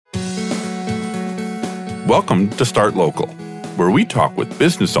Welcome to Start Local, where we talk with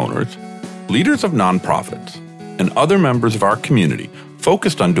business owners, leaders of nonprofits, and other members of our community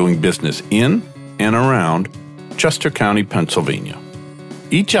focused on doing business in and around Chester County, Pennsylvania.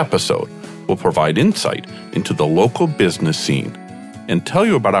 Each episode will provide insight into the local business scene and tell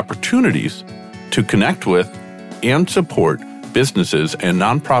you about opportunities to connect with and support businesses and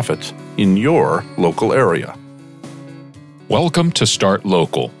nonprofits in your local area. Welcome to Start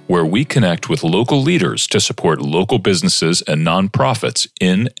Local, where we connect with local leaders to support local businesses and nonprofits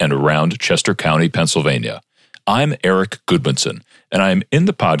in and around Chester County, Pennsylvania. I'm Eric Goodmanson, and I'm in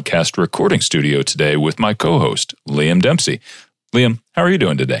the podcast recording studio today with my co-host, Liam Dempsey. Liam, how are you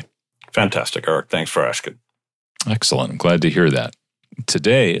doing today? Fantastic, Eric. Thanks for asking. Excellent. I'm glad to hear that.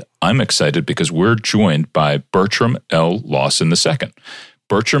 Today, I'm excited because we're joined by Bertram L. Lawson II.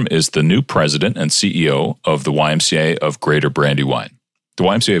 Bertram is the new president and CEO of the YMCA of Greater Brandywine. The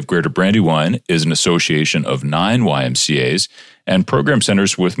YMCA of Greater Brandywine is an association of 9 YMCAs and program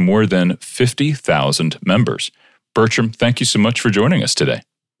centers with more than 50,000 members. Bertram, thank you so much for joining us today.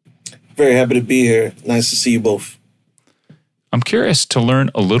 Very happy to be here. Nice to see you both. I'm curious to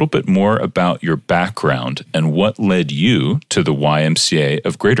learn a little bit more about your background and what led you to the YMCA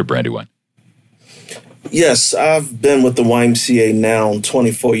of Greater Brandywine. Yes, I've been with the YMCA now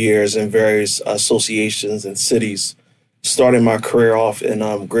 24 years in various associations and cities, starting my career off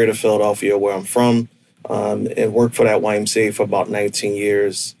in Greater Philadelphia, where I'm from, and worked for that YMCA for about 19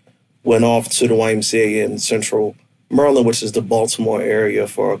 years. Went off to the YMCA in Central Maryland, which is the Baltimore area,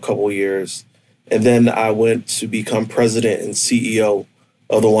 for a couple of years. And then I went to become president and CEO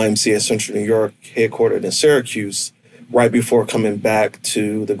of the YMCA Central New York, headquartered in Syracuse, right before coming back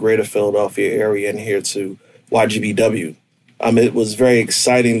to the Greater Philadelphia area and here to YGBW. It was very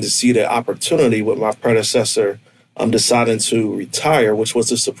exciting to see the opportunity with my predecessor deciding to retire, which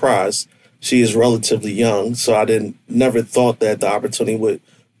was a surprise. She is relatively young, so I never thought that the opportunity would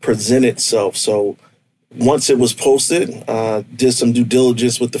present itself. So once it was posted, did some due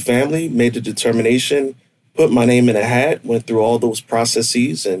diligence with the family, made the determination, put my name in a hat, went through all those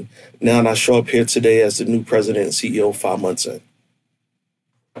processes, and now I show up here today as the new president and CEO 5 months in.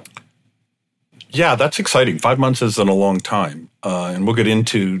 Yeah, that's exciting. 5 months isn't a long time, and we'll get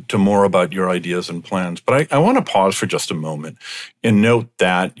into more about your ideas and plans. But I want to pause for just a moment and note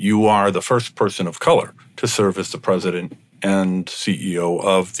that you are the first person of color to serve as the president and CEO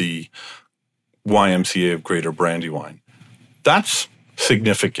of the YMCA of Greater Brandywine. That's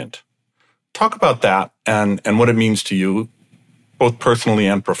significant. Talk about that and what it means to you, both personally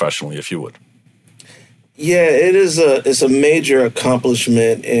and professionally, if you would. Yeah, it's a major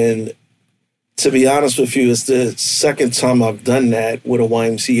accomplishment, and to be honest with you, it's the second time I've done that with a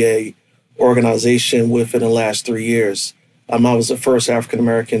YMCA organization within the last 3 years. I was the first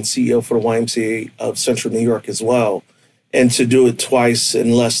African-American CEO for the YMCA of Central New York as well. And to do it twice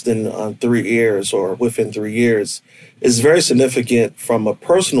in less than 3 years or within 3 years is very significant from a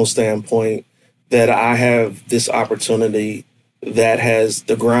personal standpoint, that I have this opportunity that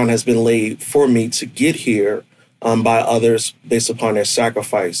the ground has been laid for me to get here by others based upon their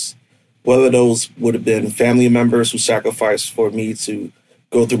sacrifice. Whether those would have been family members who sacrificed for me to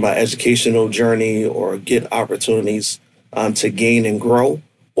go through my educational journey or get opportunities to gain and grow,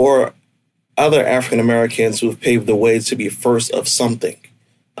 or other African Americans who have paved the way to be first of something.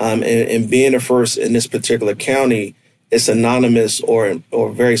 And being the first in this particular county is synonymous or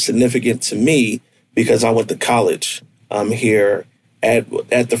very significant to me because I went to college here at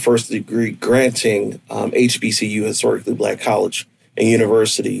the first degree granting HBCU, Historically Black College and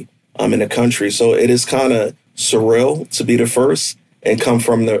University in the country. So it is kind of surreal to be the first and come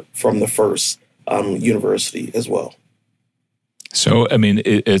from the first university as well. So, I mean,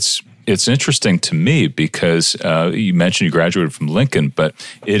 it's interesting to me because you mentioned you graduated from Lincoln, but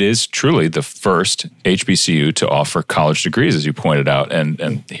it is truly the first HBCU to offer college degrees, as you pointed out, and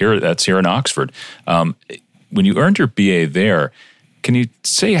that's here in Oxford. When you earned your BA there, can you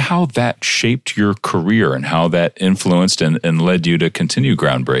say how that shaped your career and how that influenced and led you to continue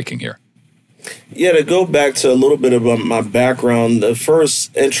groundbreaking here? Yeah, to go back to a little bit about my background, the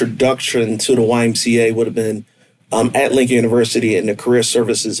first introduction to the YMCA would have been at Lincoln University in the Career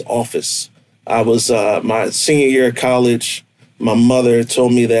Services office. I was my senior year of college. My mother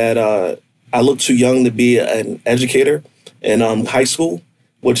told me that I looked too young to be an educator in high school,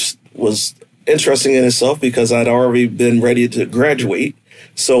 which was interesting in itself because I'd already been ready to graduate.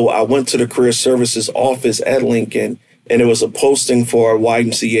 So I went to the Career Services office at Lincoln, and it was a posting for a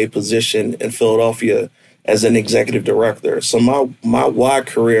YMCA position in Philadelphia as an executive director. So my Y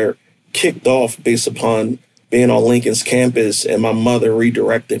career kicked off based upon being on Lincoln's campus and my mother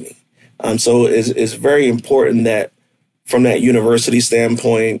redirected me. So it's very important that from that university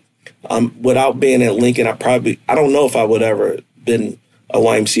standpoint, without being at Lincoln, I don't know if I would ever been a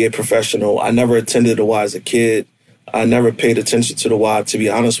YMCA professional. I never attended the Y as a kid. I never paid attention to the Y, to be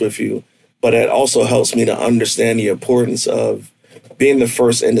honest with you. But it also helps me to understand the importance of being the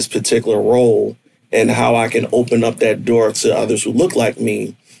first in this particular role and how I can open up that door to others who look like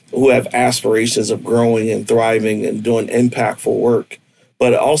me, who have aspirations of growing and thriving and doing impactful work.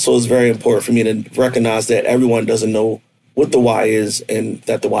 But it also is very important for me to recognize that everyone doesn't know what the Y is and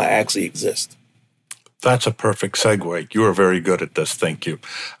that the Y actually exists. That's a perfect segue. You are very good at this. Thank you.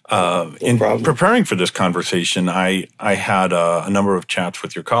 In preparing for this conversation, I had a number of chats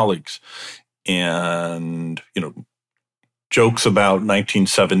with your colleagues, and jokes about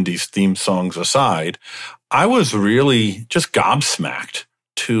 1970s theme songs aside, I was really just gobsmacked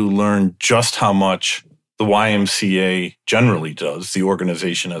to learn just how much the YMCA generally does, the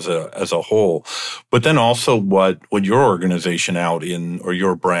organization as a whole, but then also what your organization out in, or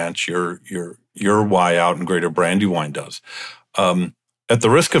your branch, your Y out in Greater Brandywine does. At the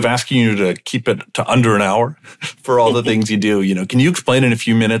risk of asking you to keep it to under an hour for all the things you do, can you explain in a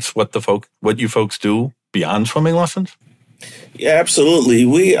few minutes what you folks do beyond swimming lessons? Yeah, absolutely.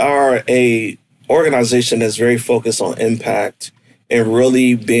 We are a organization that's very focused on impact and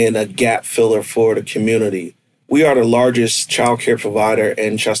really being a gap filler for the community. We are the largest child care provider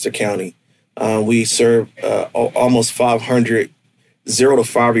in Chester County. We serve almost 500 0 to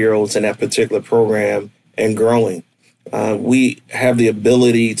 5-year-olds in that particular program and growing. We have the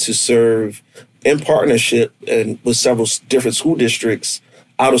ability to serve in partnership and with several different school districts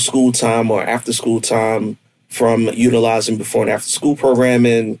out of school time or after school time, from utilizing before and after school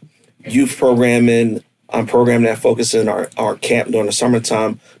programming, youth programming, program that focuses on our camp during the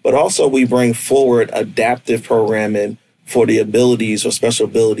summertime. But also we bring forward adaptive programming for the abilities or special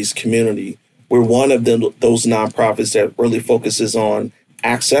abilities community. We're one of those nonprofits that really focuses on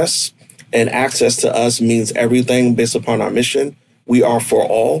access. And access to us means everything based upon our mission. We are for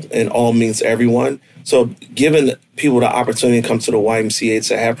all, and all means everyone. So giving people the opportunity to come to the YMCA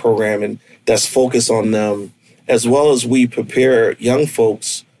to have programming that's focused on them, as well as we prepare young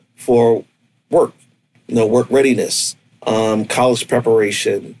folks for work, work readiness, college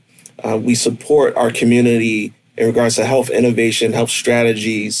preparation. We support our community in regards to health innovation, health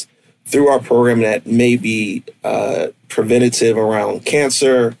strategies through our program that may be preventative around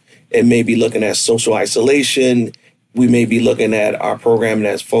cancer. It may be looking at social isolation. We may be looking at our program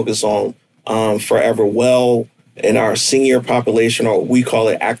that's focused on Forever Well in our senior population, or we call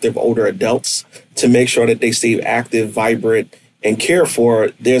it active older adults, to make sure that they stay active, vibrant, and cared for.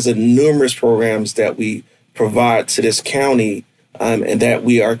 There's numerous programs that we provide to this county and that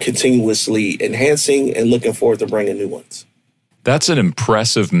we are continuously enhancing and looking forward to bringing new ones. That's an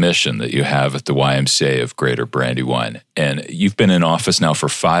impressive mission that you have at the YMCA of Greater Brandywine. And you've been in office now for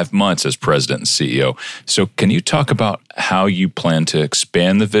 5 months as president and CEO. So can you talk about how you plan to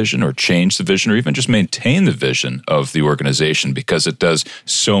expand the vision or change the vision or even just maintain the vision of the organization, because it does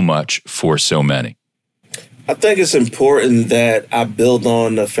so much for so many? I think it's important that I build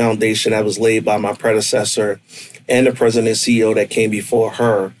on the foundation that was laid by my predecessor and the president and CEO that came before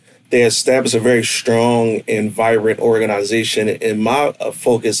her. They established a very strong and vibrant organization. And my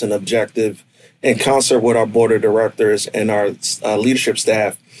focus and objective, in concert with our board of directors and our leadership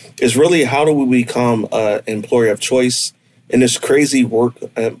staff, is really how do we become an employer of choice in this crazy work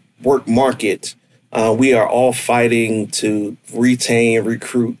market. We are all fighting to retain,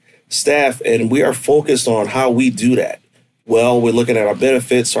 recruit staff, and we are focused on how we do that. Well, we're looking at our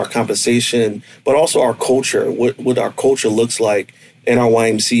benefits, our compensation, but also our culture, what our culture looks like in our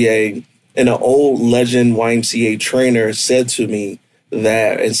YMCA. And an old legend YMCA trainer said to me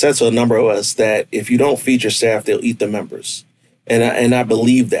that, and said to a number of us, that if you don't feed your staff, they'll eat the members. And I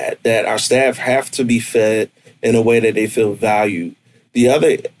believe that our staff have to be fed in a way that they feel valued. The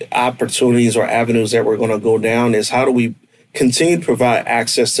other opportunities or avenues that we're going to go down is how do we continue to provide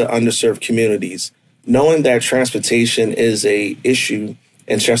access to underserved communities, knowing that transportation is a issue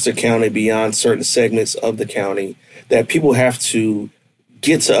in Chester County beyond certain segments of the county, that people have to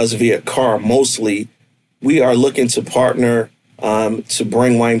get to us via car mostly. We are looking to partner to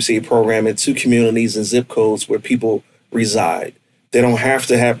bring YMCA programming to communities and zip codes where people reside. They don't have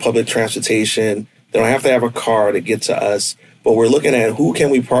to have public transportation. They don't have to have a car to get to us. But we're looking at who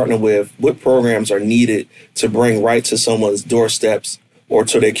can we partner with, what programs are needed to bring right to someone's doorsteps or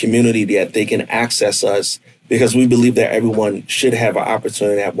to their community that they can access us, because we believe that everyone should have an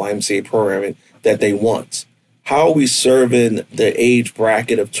opportunity to have YMCA programming that they want. How are we serving the age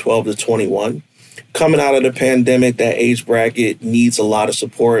bracket of 12 to 21? coming out of the pandemic, that age bracket needs a lot of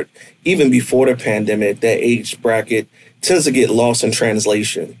support. Even before the pandemic, that age bracket tends to get lost in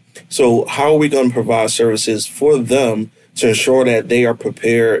translation. So how are we going to provide services for them to ensure that they are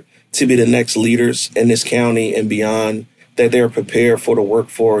prepared to be the next leaders in this county and beyond, that they're prepared for the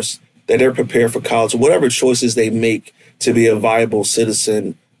workforce, that they're prepared for college, whatever choices they make to be a viable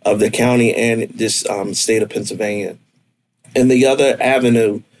citizen of the county and this state of Pennsylvania. And the other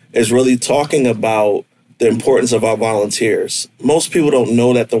avenue is really talking about the importance of our volunteers. Most people don't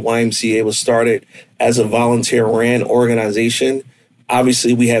know that the YMCA was started as a volunteer-ran organization.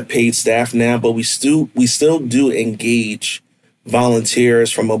 Obviously, we have paid staff now, but we still do engage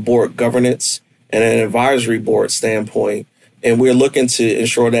volunteers from a board governance and an advisory board standpoint. And we're looking to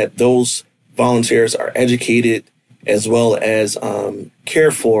ensure that those volunteers are educated as well as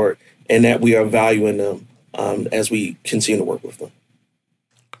cared for, and that we are valuing them as we continue to work with them.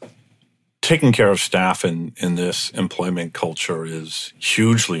 Taking care of staff in this employment culture is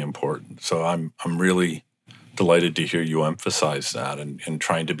hugely important. So I'm really delighted to hear you emphasize that and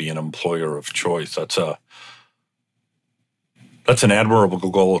trying to be an employer of choice. That's an admirable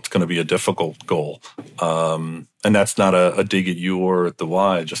goal. It's going to be a difficult goal. And that's not a dig at you or at the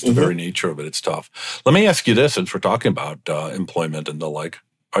Y, just the very nature of it. It's tough. Let me ask you this, since we're talking about employment and the like.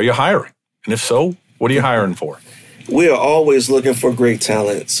 Are you hiring? And if so, what are you hiring for? We are always looking for great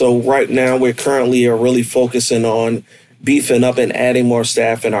talent. So right now, we're currently really focusing on beefing up and adding more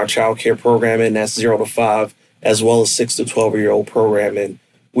staff in our child care programming. That's 0 to 5, as well as 6 to 12-year-old programming.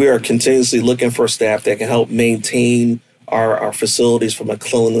 We are continuously looking for staff that can help maintain our facilities from a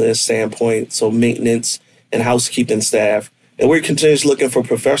cleanliness standpoint, so maintenance and housekeeping staff. And we're continuously looking for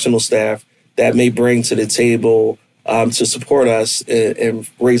professional staff that may bring to the table to support us in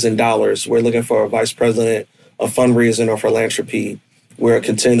raising dollars. We're looking for a vice president of fundraising or philanthropy. We're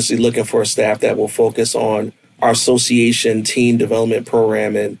continuously looking for a staff that will focus on our association team development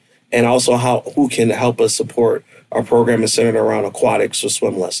programming, and also who can help us support our programming centered around aquatics or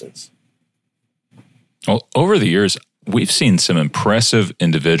swim lessons. Well, over the years, we've seen some impressive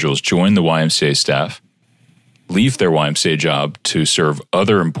individuals join the YMCA staff, leave their YMCA job to serve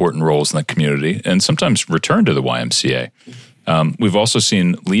other important roles in the community, and sometimes return to the YMCA. We've also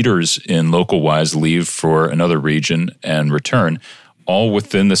seen leaders in local Ys leave for another region and return, all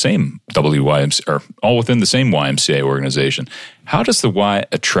within the same YMCA organization. How does the Y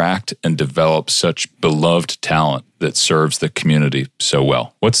attract and develop such beloved talent that serves the community so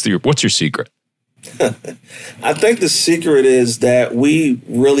well? What's your secret? I think the secret is that we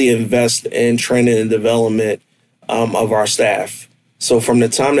really invest in training and development of our staff. So from the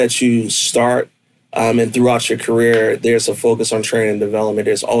time that you start and throughout your career, there's a focus on training and development.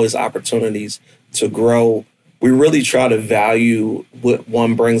 There's always opportunities to grow. We really try to value what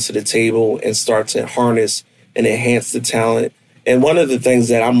one brings to the table and start to harness and enhance the talent. And one of the things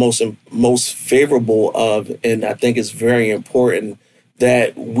that I'm most favorable of, and I think is very important,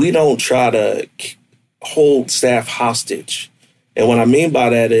 that we don't try to hold staff hostage. And what I mean by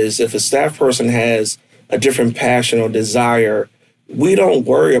that is if a staff person has a different passion or desire, we don't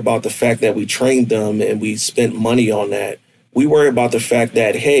worry about the fact that we trained them and we spent money on that. We worry about the fact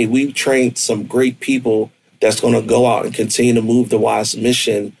that, hey, we've trained some great people that's going to go out and continue to move the Y's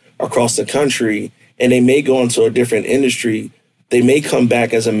mission across the country, and they may go into a different industry. They may come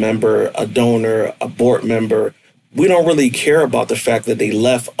back as a member, a donor, a board member. We don't really care about the fact that they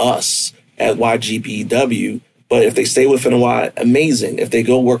left us at YGPW, but if they stay within a Y, amazing. If they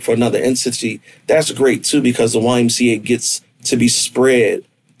go work for another entity, that's great too, because the YMCA gets to be spread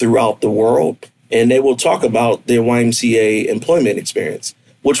throughout the world, and they will talk about their YMCA employment experience,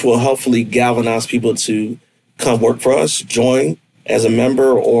 which will hopefully galvanize people to come work for us, join as a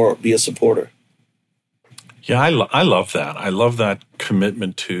member, or be a supporter. Yeah, I love that. I love that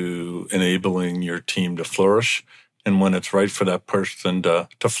commitment to enabling your team to flourish. And when it's right for that person to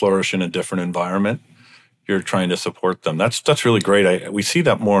flourish in a different environment, you're trying to support them. That's really great. We see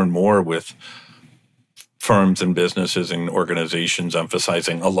that more and more with firms and businesses and organizations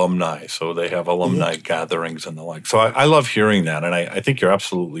emphasizing alumni. So they have alumni gatherings and the like. So I love hearing that. And I think you're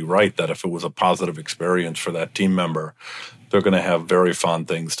absolutely right that if it was a positive experience for that team member, they're going to have very fond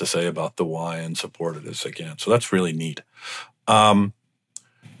things to say about the Y and support it as they can. So that's really neat. Through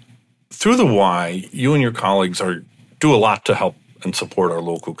the Y, you and your colleagues do a lot to help and support our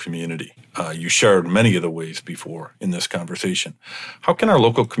local community. You shared many of the ways before in this conversation. How can our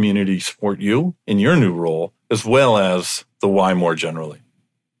local community support you in your new role, as well as the Y more generally?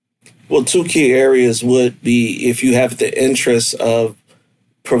 Well, two key areas would be if you have the interest of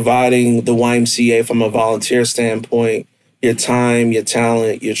providing the YMCA from a volunteer standpoint, your time, your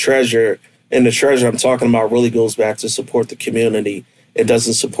talent, your treasure, And the treasure I'm talking about really goes back to support the community. It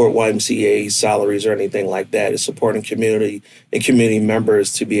doesn't support YMCA salaries or anything like that. It's supporting community and community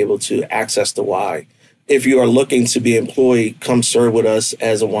members to be able to access the Y. If you are looking to be employed, come serve with us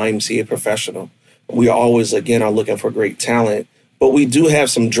as a YMCA professional. We always, again, are looking for great talent. But we do have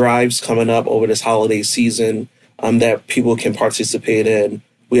some drives coming up over this holiday season that people can participate in.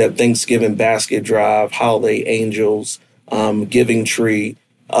 We have Thanksgiving Basket Drive, Holiday Angels, Giving Tree.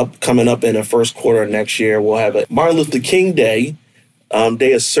 Coming up in the first quarter of next year, we'll have a Martin Luther King Day,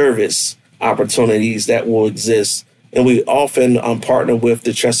 Day of Service opportunities that will exist. And we often partner with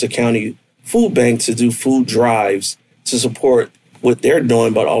the Chester County Food Bank to do food drives to support what they're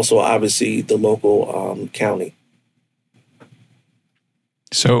doing, but also obviously the local county.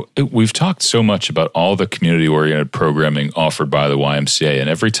 So we've talked so much about all the community-oriented programming offered by the YMCA, and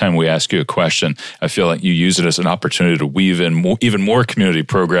every time we ask you a question, I feel like you use it as an opportunity to weave in even more community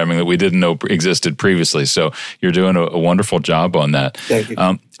programming that we didn't know existed previously. So you're doing a wonderful job on that. Thank you.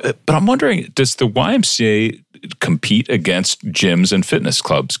 But I'm wondering, does the YMCA compete against gyms and fitness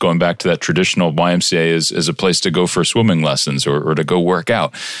clubs, going back to that traditional YMCA as a place to go for swimming lessons or to go work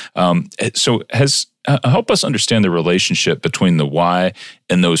out? Help us understand the relationship between the Y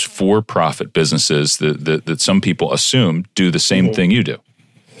and those for-profit businesses that some people assume do the same thing you do.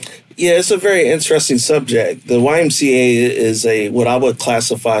 Yeah, it's a very interesting subject. The YMCA is what I would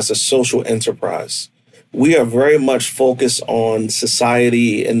classify as a social enterprise. We are very much focused on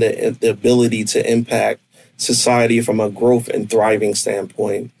society and the ability to impact society from a growth and thriving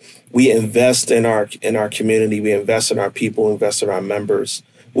standpoint. We invest in our community. We invest in our people, invest in our members.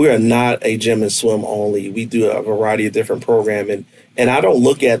 We are not a gym and swim only. We do a variety of different programming. And I don't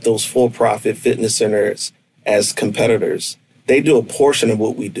look at those for-profit fitness centers as competitors. They do a portion of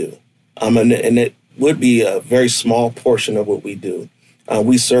what we do. And it would be a very small portion of what we do.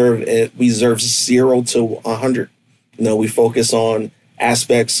 We serve 0 to 100. We focus on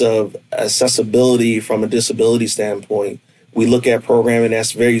aspects of accessibility from a disability standpoint. We look at programming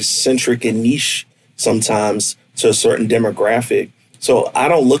that's very centric and niche sometimes to a certain demographic. So I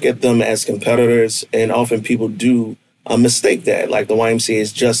don't look at them as competitors, and often people do mistake that. Like the YMCA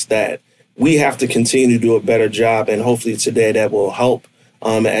is just that. We have to continue to do a better job, and hopefully today that will help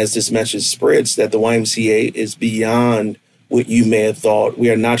as this message spreads, that the YMCA is beyond what you may have thought.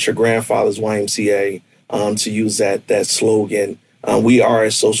 We are not your grandfather's YMCA, to use that slogan. We are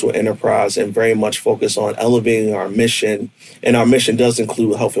a social enterprise and very much focused on elevating our mission, and our mission does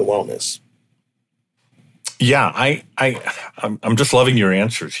include health and wellness. Yeah, I'm just loving your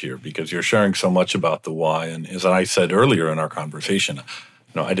answers here because you're sharing so much about the Y. And as I said earlier in our conversation,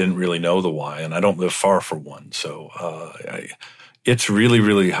 I didn't really know the Y, and I don't live far from one. So it's really,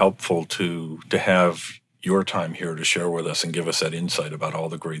 really helpful to have your time here to share with us and give us that insight about all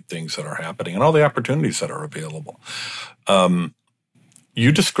the great things that are happening and all the opportunities that are available.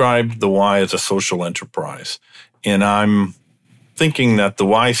 You described the Y as a social enterprise, and I'm thinking that the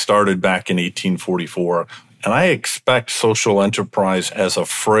Y started back in 1844. And I expect social enterprise as a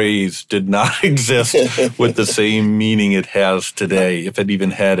phrase did not exist with the same meaning it has today, if it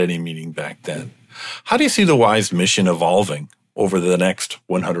even had any meaning back then. How do you see the Y's mission evolving over the next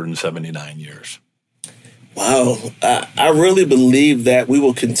 179 years? Wow. I really believe that we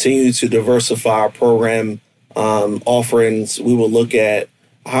will continue to diversify our program offerings. We will look at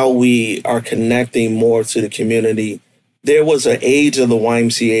how we are connecting more to the community. There was an age of the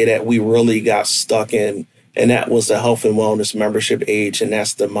YMCA that we really got stuck in, and that was the health and wellness membership age. And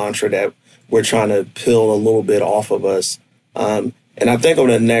that's the mantra that we're trying to peel a little bit off of us. And I think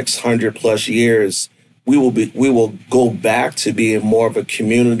over the next 100+ years, we will go back to being more of a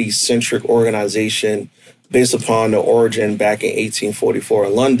community-centric organization based upon the origin back in 1844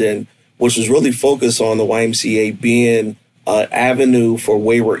 in London, which was really focused on the YMCA being an avenue for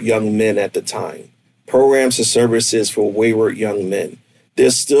wayward young men at the time. Programs and services for wayward young men.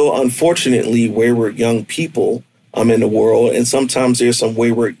 There's still, unfortunately, wayward young people in the world, and sometimes there's some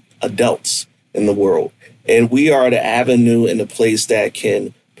wayward adults in the world. And we are the avenue and the place that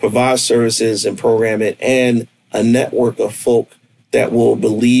can provide services and programming and a network of folk that will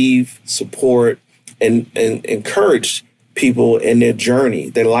believe, support, and encourage people in their journey,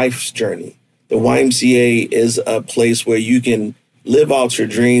 their life's journey. The YMCA is a place where you can live out your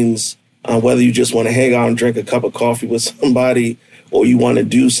dreams, whether you just want to hang out and drink a cup of coffee with somebody, or you want to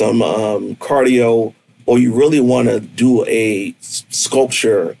do some cardio, or you really want to do a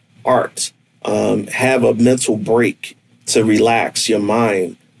sculpture, art, have a mental break to relax your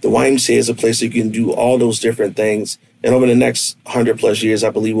mind. The YMCA is a place that you can do all those different things. And over the next 100+ years, I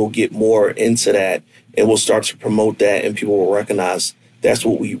believe we'll get more into that, and we'll start to promote that, and people will recognize that's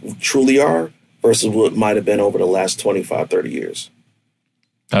what we truly are versus what might have been over the last 25, 30 years.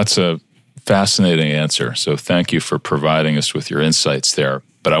 That's a fascinating answer. So thank you for providing us with your insights there.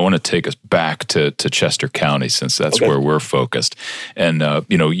 But I want to take us back to Chester County, since that's where we're focused. And,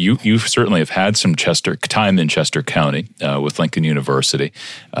 you certainly have had some time in Chester County with Lincoln University.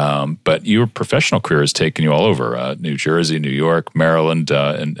 But your professional career has taken you all over, New Jersey, New York, Maryland,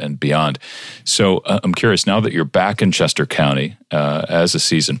 and beyond. So I'm curious, now that you're back in Chester County as a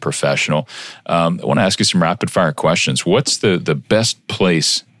seasoned professional, I want to ask you some rapid fire questions. What's the best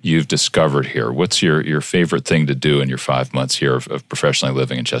place you've discovered here? What's your favorite thing to do in your 5 months here of professionally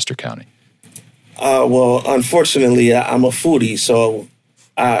living in Chester County? Well, unfortunately, I'm a foodie, so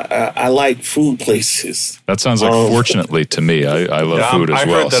I like food places. That sounds like fortunately to me. I love food as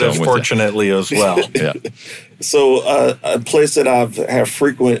well. I heard that as fortunately as well. Yeah. So a place that have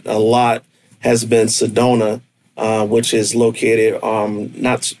frequent a lot has been Sedona, which is located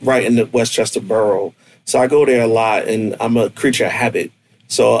not right in the Westchester borough. So I go there a lot, and I'm a creature of habit.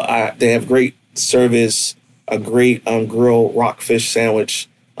 So they have great service, a great grilled rockfish sandwich,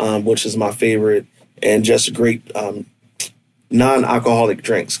 which is my favorite, and just great non-alcoholic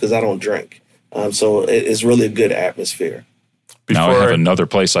drinks because I don't drink. So it's really a good atmosphere. Now I have another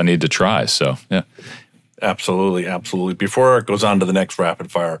place I need to try. So yeah, absolutely, absolutely. Before it goes on to the next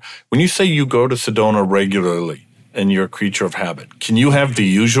rapid fire, when you say you go to Sedona regularly and you're a creature of habit, can you have the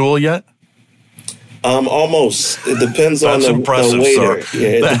usual yet? Almost. It depends on the waiter. Sir. Yeah,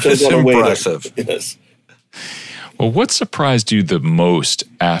 it depends on the impressive. Waiter. Yes. Well, what surprised you the most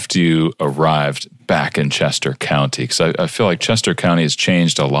after you arrived back in Chester County? Because I feel like Chester County has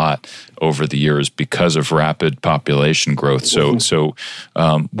changed a lot over the years because of rapid population growth. So,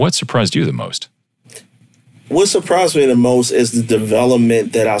 what surprised you the most? What surprised me the most is the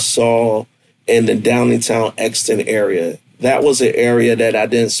development that I saw in the Downingtown Exton area. That was an area that I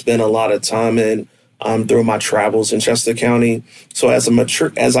didn't spend a lot of time in through my travels in Chester County. So as I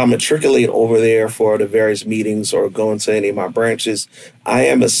matriculate over there for the various meetings or going to any of my branches, I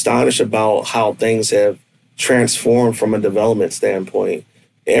am astonished about how things have transformed from a development standpoint.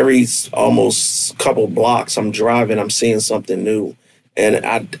 Every almost couple blocks I'm driving, I'm seeing something new. And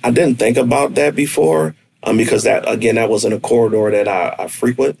I didn't think about that before because that wasn't a corridor that I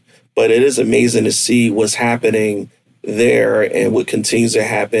frequent. But it is amazing to see what's happening there and what continues to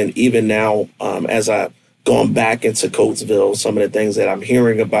happen even now as I've gone back into Coatesville, some of the things that I'm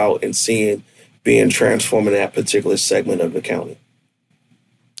hearing about and seeing being transformed in that particular segment of the county.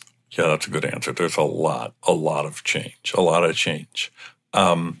 Yeah, that's a good answer. There's a lot of change.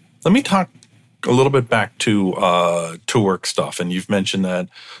 Let me talk a little bit back to work stuff. And you've mentioned that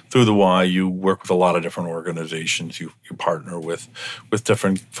through the Y, you work with a lot of different organizations. You partner with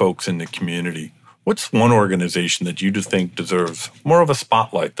different folks in the community. What's one organization that you do think deserves more of a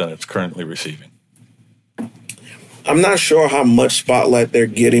spotlight than it's currently receiving? I'm not sure how much spotlight they're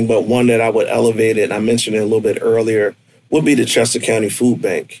getting, but one that I would elevate it, and I mentioned it a little bit earlier, would be the Chester County Food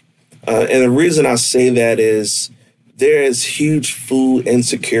Bank. And the reason I say that is there is huge food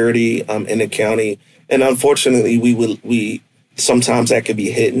insecurity in the county. And unfortunately, we sometimes that could be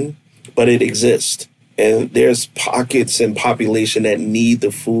hidden, but it exists. And there's pockets and population that need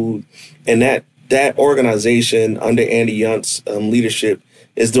the food. And that organization under Andy Yunt's leadership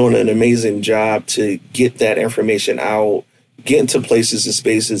is doing an amazing job to get that information out, get into places and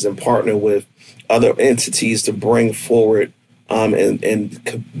spaces and partner with other entities to bring forward and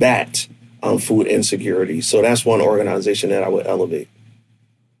combat food insecurity. So that's one organization that I would elevate.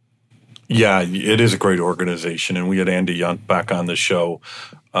 Yeah, it is a great organization. And we had Andy Yunt back on the show.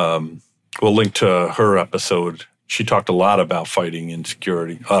 We'll link to her episode. She talked a lot about fighting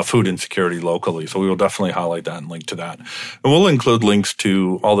insecurity, food insecurity locally. So we will definitely highlight that and link to that. And we'll include links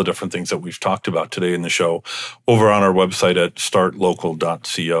to all the different things that we've talked about today in the show over on our website at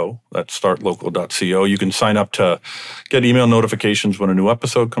startlocal.co. That's startlocal.co. You can sign up to get email notifications when a new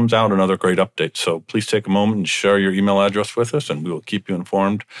episode comes out and other great updates. So please take a moment and share your email address with us, and we will keep you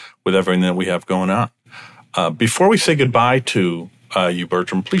informed with everything that we have going on. Before we say goodbye to you,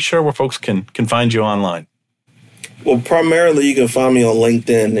 Bertram, please share where folks can find you online. Well, primarily you can find me on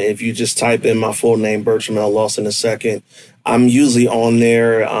LinkedIn. If you just type in my full name, Bertram L. Lawson II, I'm usually on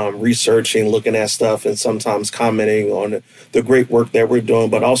there researching, looking at stuff, and sometimes commenting on the great work that we're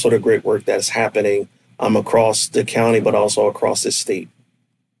doing, but also the great work that's happening across the county, but also across the state.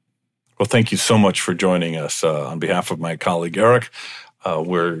 Well, thank you so much for joining us. On behalf of my colleague, Eric,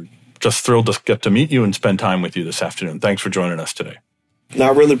 we're just thrilled to get to meet you and spend time with you this afternoon. Thanks for joining us today. No,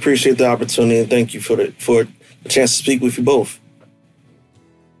 I really appreciate the opportunity, and thank you for the chance to speak with you both.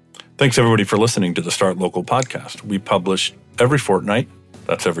 Thanks, everybody, for listening to the Start Local podcast. We publish every fortnight.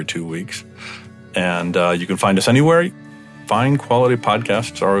 That's every 2 weeks. And you can find us anywhere fine quality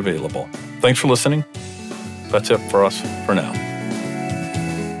podcasts are available. Thanks for listening. That's it for us for now.